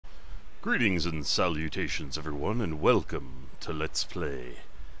Greetings and salutations, everyone, and welcome to Let's Play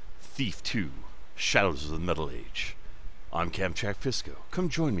Thief 2, Shadows of the Metal Age. I'm Camchak Fisco. Come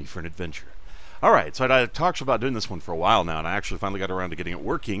join me for an adventure. Alright, so I talked about doing this one for a while now, and I actually finally got around to getting it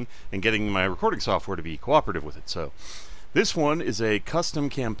working and getting my recording software to be cooperative with it. So, this one is a custom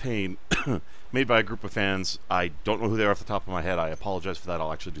campaign made by a group of fans. I don't know who they are off the top of my head. I apologize for that.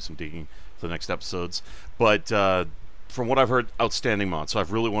 I'll actually do some digging for the next episodes. But, from what I've heard, outstanding mod, so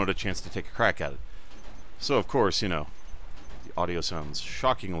I've really wanted a chance to take a crack at it. So, of course, you know, the audio sounds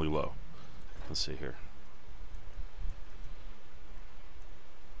shockingly low. Let's see here.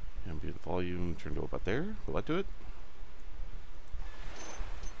 Ambient volume turned to about there. Will that do it?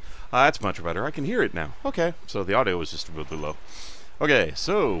 That's much better. I can hear it now. Okay, so the audio was just really low. Okay,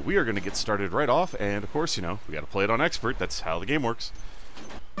 so we are going to get started right off, and of course, you know, we got to play it on Expert. That's how the game works.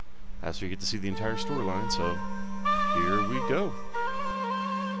 That's where you get to see the entire storyline, so here we go.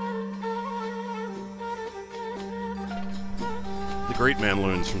 The great man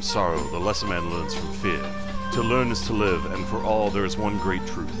learns from sorrow, the lesser man learns from fear. To learn is to live, and for all there is one great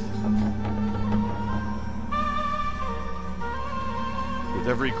truth. With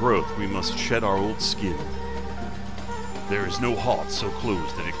every growth we must shed our old skin. There is no heart so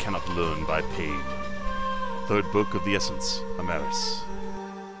closed that it cannot learn by pain. Third book of the Essence, Amaris.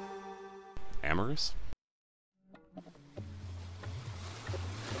 Amaris?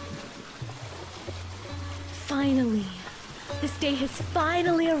 Finally! This day has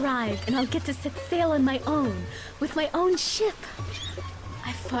finally arrived, and I'll get to set sail on my own, with my own ship.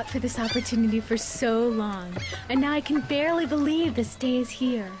 I've fought for this opportunity for so long, and now I can barely believe this day is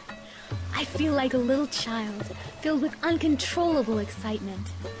here. I feel like a little child, filled with uncontrollable excitement.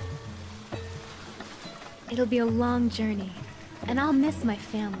 It'll be a long journey, and I'll miss my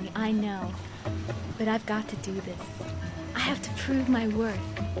family, I know. But I've got to do this. I have to prove my worth,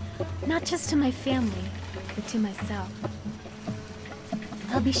 not just to my family, but to myself.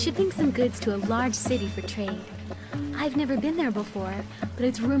 I'll be shipping some goods to a large city for trade. I've never been there before, but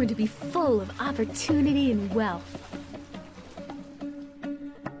it's rumored to be full of opportunity and wealth.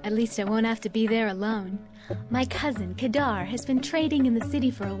 At least I won't have to be there alone. My cousin, Kadar, has been trading in the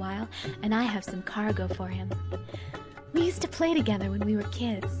city for a while, and I have some cargo for him. We used to play together when we were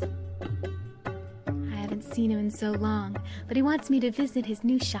kids. I haven't seen him in so long, but he wants me to visit his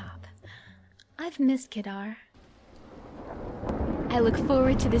new shop. I've missed Kadar. I look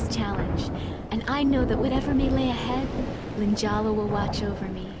forward to this challenge, and I know that whatever may lay ahead, Linjala will watch over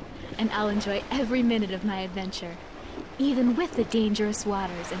me, and I'll enjoy every minute of my adventure, even with the dangerous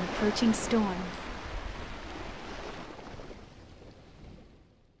waters and approaching storms.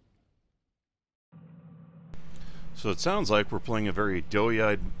 So it sounds like we're playing a very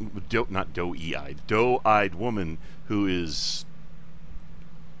doe-eyed woman who is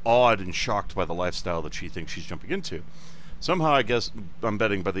awed and shocked by the lifestyle that she thinks she's jumping into. Somehow, I guess, I'm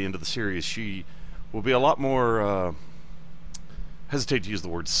betting by the end of the series, she will be a lot more, hesitate to use the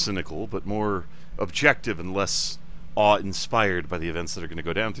word cynical, but more objective and less awe-inspired by the events that are going to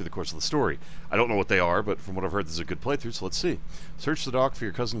go down through the course of the story. I don't know what they are, but from what I've heard, this is a good playthrough, so let's see. Search the dock for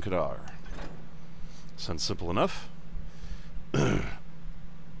your cousin Kadar. Sounds simple enough. Now,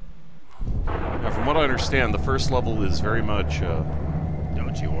 from what I understand, the first level is very much,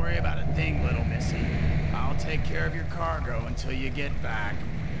 Don't you worry about a thing, little missy. I'll take care of your cargo until you get back.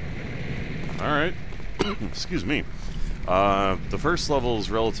 Alright. Excuse me. The first level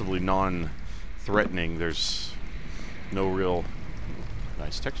is relatively non-threatening. There's no real...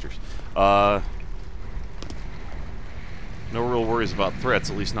 nice textures. No real worries about threats,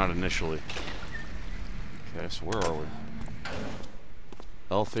 at least not initially. Okay, so where are we?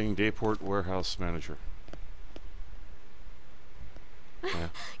 Elfing, Dayport, Warehouse Manager. Yeah.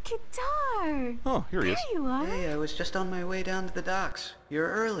 Kadar! Oh, here he is. There you are! Hey, I was just on my way down to the docks. You're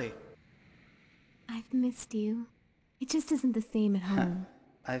early. I've missed you. It just isn't the same at home.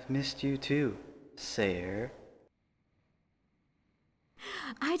 I've missed you too, Sayer.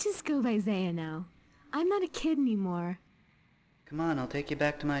 I just go by Zaya now. I'm not a kid anymore. Come on, I'll take you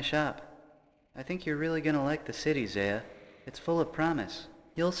back to my shop. I think you're really gonna like the city, Zaya. It's full of promise.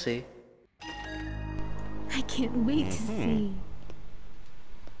 You'll see. I can't wait to see.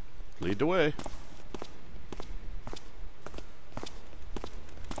 Lead the way.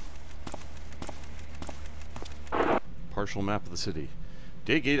 Partial map of the city.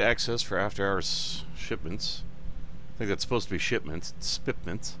 Daygate access for after-hours shipments. I think that's supposed to be shipments. It's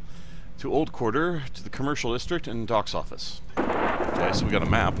spipments. To Old Quarter, to the Commercial District, and Docks Office. Okay, so we got a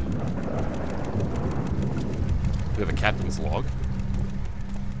map. We have a captain's log.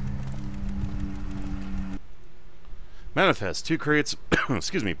 Manifest, 2 crates,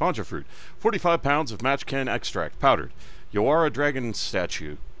 excuse me, poncho fruit, 45 pounds of matchcan extract, powdered. Yawara dragon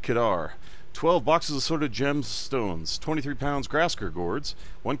statue, Kedar. 12 boxes of assorted gemstones, 23 pounds Grasker gourds,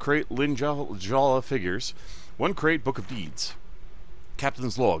 1 crate Linjala figures, 1 crate Book of Deeds.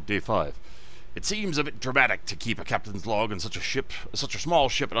 Captain's log, day 5. It seems a bit dramatic to keep a captain's log on such a small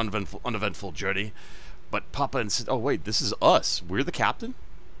ship, an uneventful journey. But Papa insists. Oh wait, this is us. We're the captain.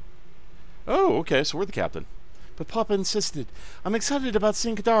 Oh, okay, so we're the captain. But Papa insisted. I'm excited about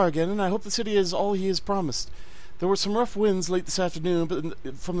seeing Kedar again, and I hope the city is all he has promised. There were some rough winds late this afternoon,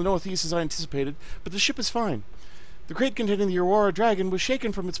 but from the northeast as I anticipated, but the ship is fine. The crate containing the Aurora dragon was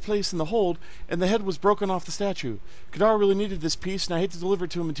shaken from its place in the hold, and the head was broken off the statue. Kedar really needed this piece, and I hate to deliver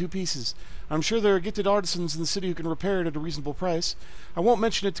it to him in 2 pieces. I'm sure there are gifted artisans in the city who can repair it at a reasonable price. I won't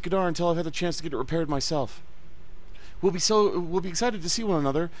mention it to Kedar until I've had the chance to get it repaired myself. We'll be excited to see one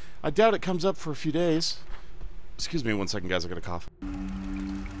another. I doubt it comes up for a few days. Excuse me 1 second, guys, I got a cough.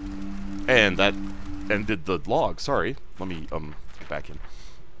 And that ended the log. Sorry. Let me get back in.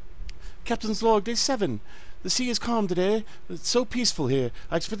 Captain's log, day 7. The sea is calm today. It's so peaceful here.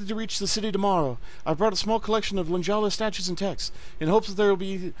 I expected to reach the city tomorrow. I brought a small collection of Linjala statues and texts, in hopes that there will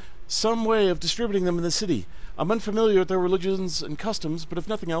be some way of distributing them in the city. I'm unfamiliar with their religions and customs, but if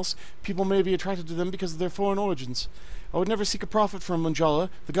nothing else, people may be attracted to them because of their foreign origins. I would never seek a profit from Linjala.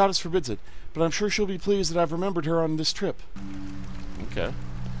 The goddess forbids it. But I'm sure she'll be pleased that I've remembered her on this trip. Okay.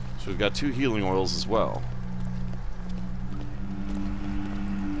 So we've got 2 healing oils as well.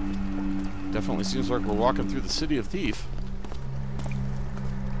 Definitely seems like we're walking through the city of Thief.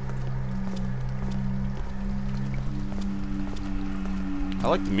 I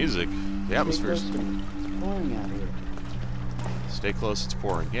like the music. The atmosphere's... It's pouring out here. Stay close, it's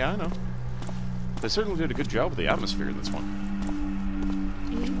pouring. Yeah, I know. They certainly did a good job with the atmosphere in this one.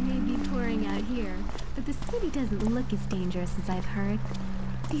 It may be pouring out here, but the city doesn't look as dangerous as I've heard.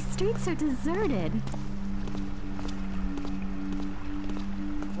 These streets are deserted.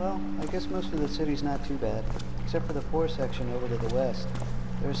 Well, I guess most of the city's not too bad, except for the poor section over to the west.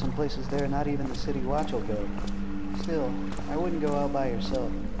 There are some places there not even the city watch will go. Still, I wouldn't go out by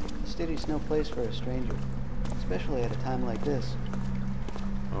yourself. The city's no place for a stranger, especially at a time like this.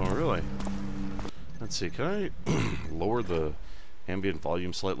 Oh, really? Let's see, can I lower the ambient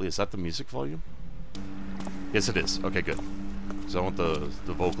volume slightly? Is that the music volume? Yes, it is. Okay, good. Because I want the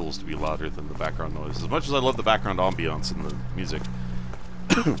vocals to be louder than the background noise. As much as I love the background ambiance in the music,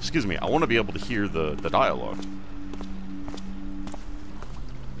 excuse me, I want to be able to hear the dialogue.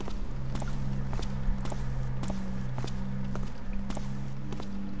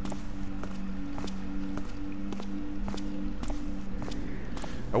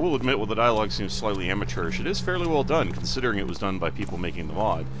 I will admit, while the dialogue seems slightly amateurish, it is fairly well done, considering it was done by people making the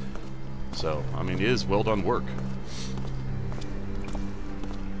mod. So, I mean, it is well done work.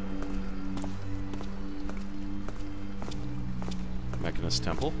 Mechanist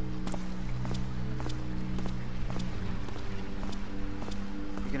Temple.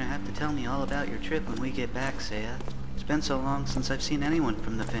 You're gonna have to tell me all about your trip when we get back, Saya. It's been so long since I've seen anyone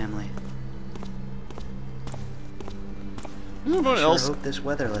from the family. Anyone I else? sure hope this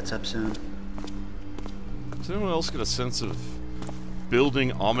weather lets up soon. Does anyone else get a sense of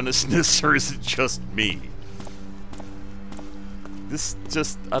building ominousness, or is it just me? This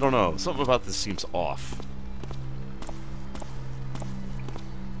just, I don't know. Something about this seems off.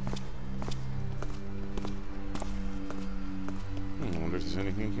 I wonder if there's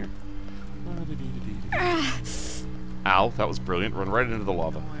anything here. Ow, that was brilliant. Run right into the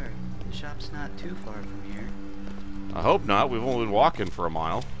lava. Don't worry, the shop's not too far from here. I hope not. We've only been walking for a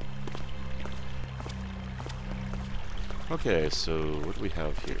mile. Okay, so what do we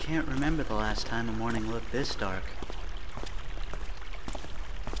have here? I can't remember the last time a morning looked this dark.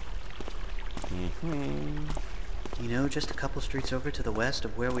 You know, just a couple streets over to the west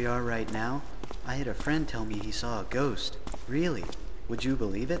of where we are right now, I had a friend tell me he saw a ghost. Really? Would you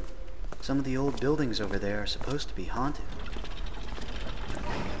believe it? Some of the old buildings over there are supposed to be haunted.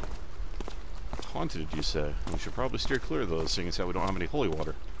 Haunted, you say? We should probably steer clear of those, seeing as how we don't have any holy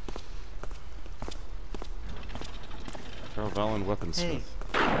water. Valin weaponsmith. Hey,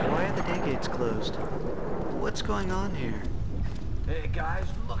 why are the day gates closed? What's going on here? Hey guys,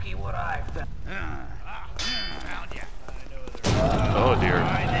 looky what I found. Found ya. Oh dear.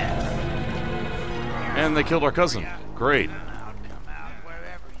 And they killed our cousin. Great. Come out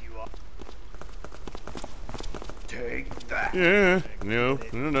wherever you are. Take that. Yeah. No.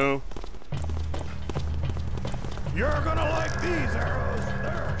 You're gonna like these arrows.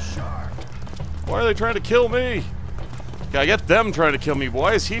 They're sharp. Why are they trying to kill me? Gotta get them trying to kill me.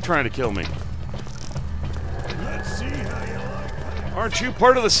 Why is he trying to kill me? Let's see Aren't you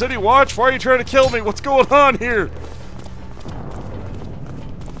part of the city watch? Why are you trying to kill me? What's going on here?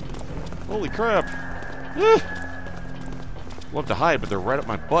 Holy crap. Love to hide, but they're right up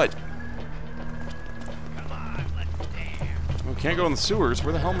my butt. Come on, let's dance. Oh, can't go in the sewers.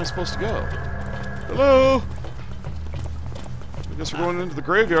 Where the hell am I supposed to go? Hello? I guess we're going into the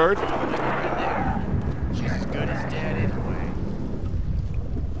graveyard. She's as good as dead anyway.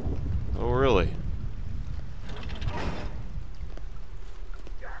 Oh, really?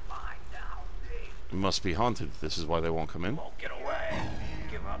 You're mine now, Pete. It must be haunted. This is why they won't come in. Won't get away.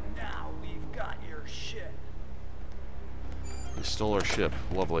 Give up now. We've got your shit. They stole our ship.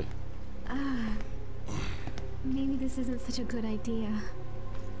 Lovely. Maybe this isn't such a good idea.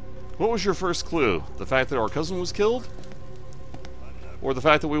 What was your first clue? The fact that our cousin was killed? Or the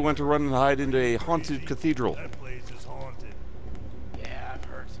fact that we went to run and hide into a haunted cathedral? That place is haunted. Yeah, I've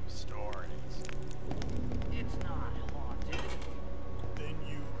heard some stories. It's not haunted. Then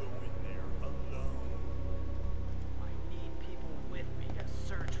you go in there alone. I need people with me to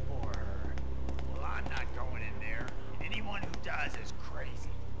search for her. Well, I'm not going in there. Anyone who does is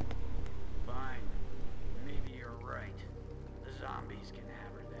crazy. Fine. Maybe you're right. The zombies can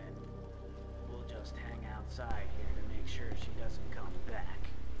have her then. We'll just hang outside here to make sure she doesn't come back.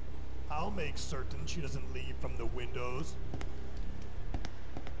 I'll make certain she doesn't leave from the windows.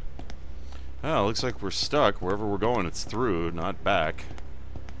 Oh, looks like we're stuck. Wherever we're going, it's through, not back.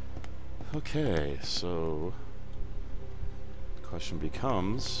 Okay, so... the question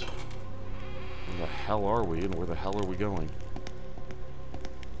becomes... where the hell are we, and where the hell are we going?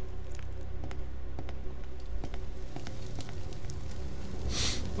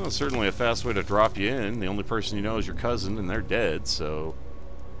 Well, it's certainly a fast way to drop you in. The only person you know is your cousin, and they're dead, so...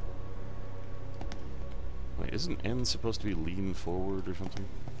 Wait, isn't N supposed to be lean forward or something?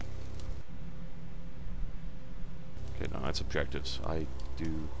 Okay, no, that's objectives. I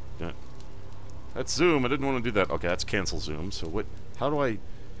do... That's zoom. I didn't want to do that. Okay, that's cancel zoom. So what... How do I... I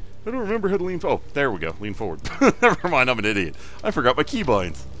don't remember how to lean... Oh, there we go. Lean forward. Never mind, I'm an idiot. I forgot my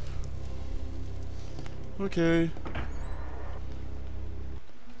keybinds. Okay.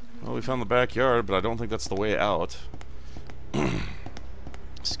 Well, we found the backyard, but I don't think that's the way out.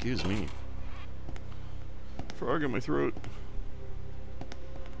 Excuse me. Frog in my throat.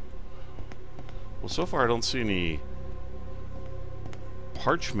 Well, so far I don't see any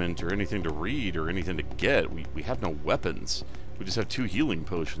parchment or anything to read or anything to get. We have no weapons. We just have 2 healing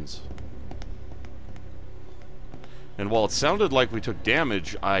potions. And while it sounded like we took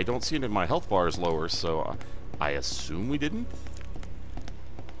damage, I don't see any of my health bars lower, so I assume we didn't?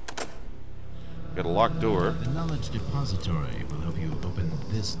 Got a locked door. The knowledge depository will help you open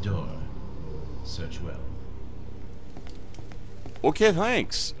this door. Search well. Okay,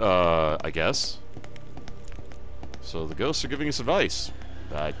 thanks. I guess. So the ghosts are giving us advice.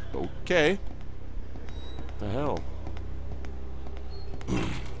 Okay. The hell?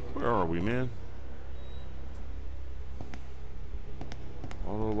 Where are we, man?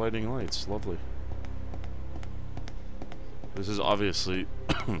 Auto lighting lights. Lovely. This is obviously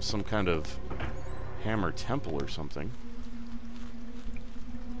some kind of hammer temple or something.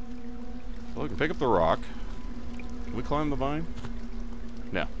 Well, we can pick up the rock. Can we climb the vine?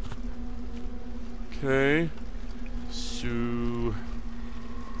 No. Okay. So...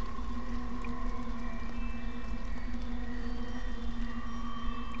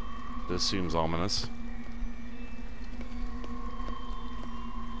 this seems ominous.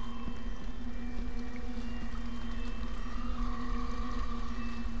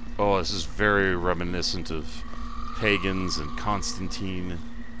 Oh, this is very reminiscent of pagans and Constantine.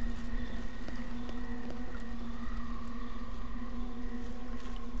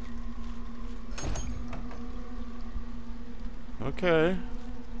 Okay.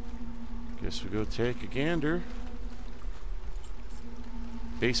 Guess we go take a gander.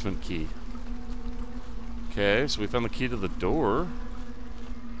 Basement key. Okay, so we found the key to the door.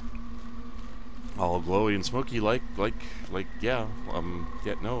 All glowy and smoky like, yeah.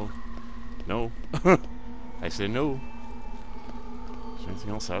 Yeah, no. No. I say no. Is there anything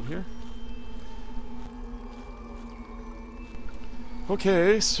else out here?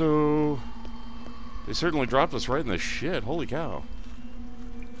 Okay, so... they certainly dropped us right in the shit. Holy cow.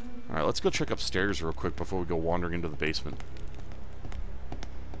 Alright, let's go check upstairs real quick before we go wandering into the basement.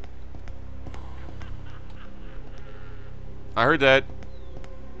 I heard that.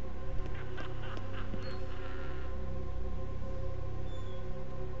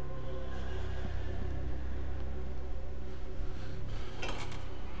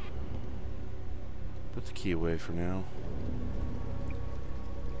 Put the key away for now.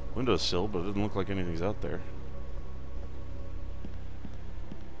 Windowsill, but it doesn't look like anything's out there.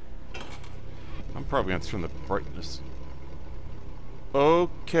 probably going to turn the brightness.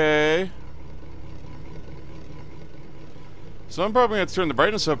 Okay. So I'm probably going to turn the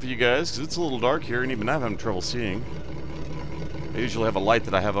brightness up for you guys, because it's a little dark here, and even I'm having trouble seeing. I usually have a light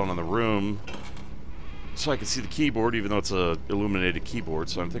that I have on in the room, so I can see the keyboard, even though it's a illuminated keyboard.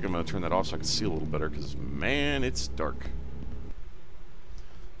 So I think I'm going to turn that off so I can see a little better, because, man, it's dark.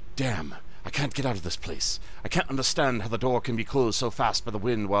 Damn. I can't get out of this place. I can't understand how the door can be closed so fast by the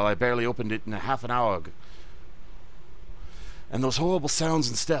wind while I barely opened it in a half an hour ago. And those horrible sounds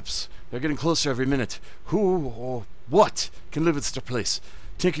and steps, they're getting closer every minute. Who or what can live in such a place?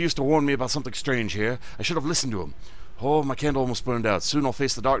 Tinker used to warn me about something strange here. I should have listened to him. Oh, my candle almost burned out. Soon I'll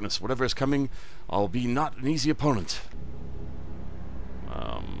face the darkness. Whatever is coming, I'll be not an easy opponent.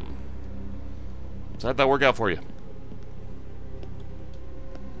 So how'd that work out for you?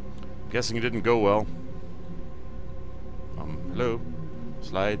 Guessing it didn't go well. Hello?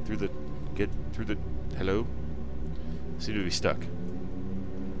 Slide through the... Get through the... Hello? Seem to be stuck.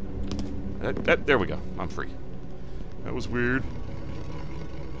 There we go. I'm free. That was weird.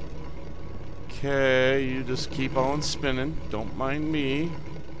 Okay, you just keep on spinning. Don't mind me.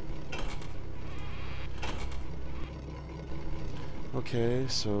 Okay,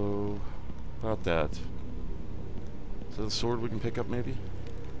 so... About that. Is that a sword we can pick up, maybe?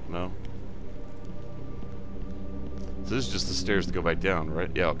 No. So this is just the stairs to go back down, right?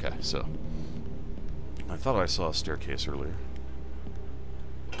 Yeah, okay, so. I thought I saw a staircase earlier.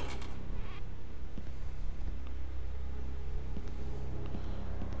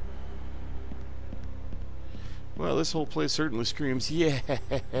 Well, this whole place certainly screams, yeah,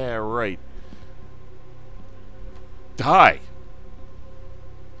 right. Die!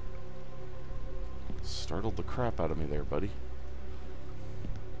 Startled the crap out of me there, buddy.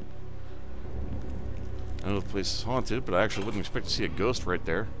 I know the place is haunted, but I actually wouldn't expect to see a ghost right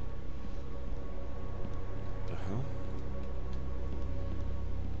there. What the hell?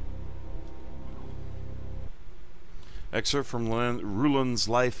 Excerpt from Ruland's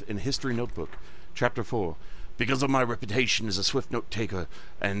Life in History Notebook, Chapter 4. Because of my reputation as a swift note-taker,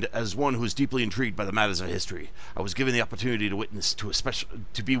 and as one who is deeply intrigued by the matters of history, I was given the opportunity to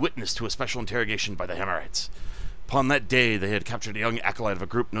be witness to a special interrogation by the Hammerites. Upon that day, they had captured a young acolyte of a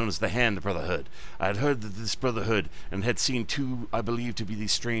group known as the Hand Brotherhood. I had heard of this brotherhood, and had seen two I believed to be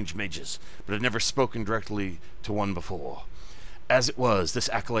these strange mages, but had never spoken directly to one before. As it was, this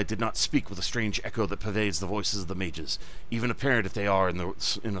acolyte did not speak with a strange echo that pervades the voices of the mages, even apparent if they are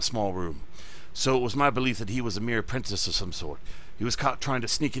in a small room. So it was my belief that he was a mere apprentice of some sort. He was caught trying to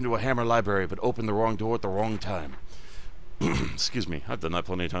sneak into a hammer library, but opened the wrong door at the wrong time. Excuse me, I've done that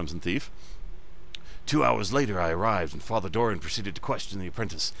plenty of times in Thief. 2 hours later I arrived, and Father Dorian proceeded to question the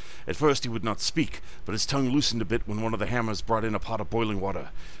apprentice. At first he would not speak, but his tongue loosened a bit when one of the hammers brought in a pot of boiling water.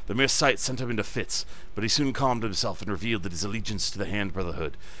 The mere sight sent him into fits, but he soon calmed himself and revealed that his allegiance to the Hand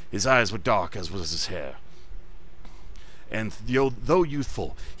Brotherhood. His eyes were dark, as was his hair. And though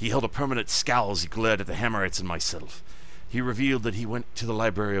youthful, he held a permanent scowl as he glared at the Hammerites and myself. He revealed that he went to the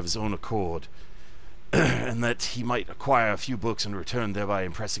library of his own accord, and that he might acquire a few books in return, thereby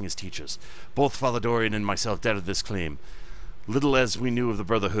impressing his teachers. Both Father Dorian and myself doubted this claim. Little as we knew of the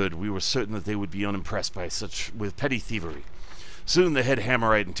Brotherhood, we were certain that they would be unimpressed with petty thievery. Soon the head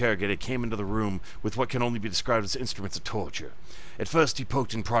Hammerite interrogator came into the room with what can only be described as instruments of torture. At first he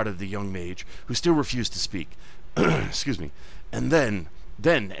poked and prodded the young mage, who still refused to speak. Excuse me. And then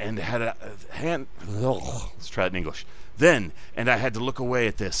had a hand... Let's try it in English. Then, and I had to look away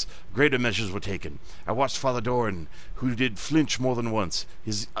at this, greater measures were taken. I watched Father Dorian, who did flinch more than once.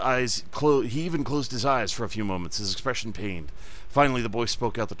 His eyes he even closed his eyes for a few moments, his expression pained. Finally, the boy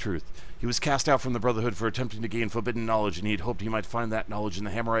spoke out the truth. He was cast out from the Brotherhood for attempting to gain forbidden knowledge, and he had hoped he might find that knowledge in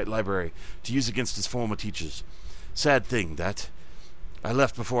the Hammerite library to use against his former teachers. Sad thing, that. I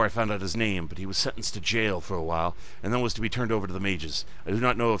left before I found out his name, but he was sentenced to jail for a while, and then was to be turned over to the mages. I do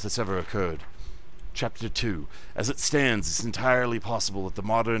not know if this ever occurred. Chapter 2. As it stands, it's entirely possible that the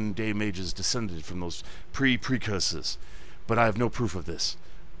modern-day mages descended from those precursors, but I have no proof of this.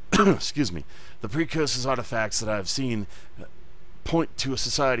 Excuse me. The precursors artifacts that I have seen point to a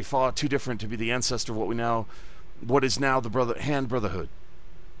society far too different to be the ancestor of what is now the Hand Brotherhood.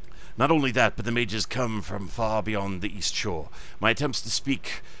 Not only that, but the mages come from far beyond the East Shore. My attempts to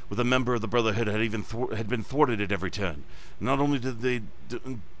speak with a member of the Brotherhood had been thwarted at every turn. Not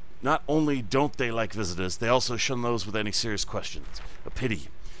only don't they like visitors, they also shun those with any serious questions. A pity.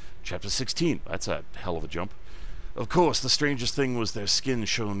 Chapter 16. That's a hell of a jump. Of course, the strangest thing was their skin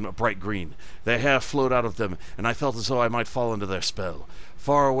shone a bright green. Their hair flowed out of them, and I felt as though I might fall into their spell.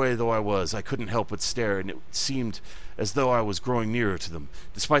 Far away though I was, I couldn't help but stare, and it seemed as though I was growing nearer to them,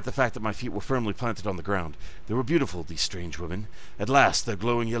 despite the fact that my feet were firmly planted on the ground. They were beautiful, these strange women. At last, their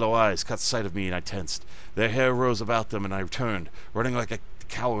glowing yellow eyes caught sight of me, and I tensed. Their hair rose about them, and I turned, running like a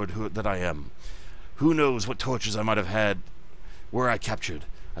coward that I am. Who knows what tortures I might have had were I captured.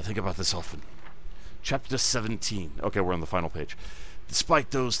 I think about this often. Chapter 17. Okay, we're on the final page.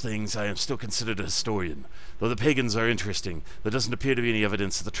 Despite those things, I am still considered a historian. Though the pagans are interesting, there doesn't appear to be any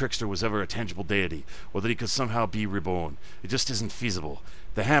evidence that the trickster was ever a tangible deity, or that he could somehow be reborn. It just isn't feasible.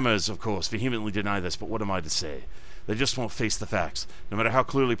 The Hammers, of course, vehemently deny this, but what am I to say? They just won't face the facts, no matter how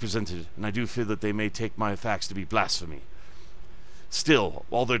clearly presented, and I do fear that they may take my facts to be blasphemy. Still,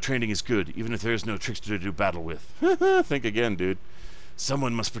 all their training is good, even if there is no trickster to do battle with. Think again, dude.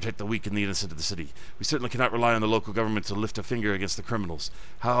 Someone must protect the weak and the innocent of the city. We certainly cannot rely on the local government to lift a finger against the criminals.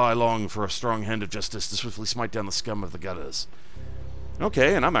 How I long for a strong hand of justice to swiftly smite down the scum of the gutters.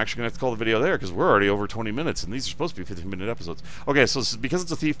 Okay, and I'm actually going to have to call the video there, because we're already over 20 minutes, and these are supposed to be 15-minute episodes. Okay, so because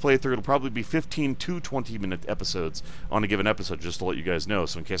it's a Thief playthrough, it'll probably be 15 to 20-minute episodes on a given episode, just to let you guys know,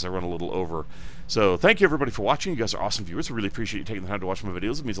 so in case I run a little over. So, thank you everybody for watching. You guys are awesome viewers. I really appreciate you taking the time to watch my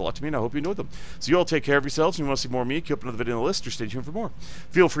videos. It means a lot to me, and I hope you enjoyed them. So you all take care of yourselves, and you want to see more of me, queue up another video on the list, or stay tuned for more.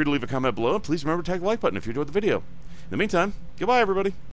 Feel free to leave a comment below, and please remember to tag the like button if you enjoyed the video. In the meantime, goodbye everybody.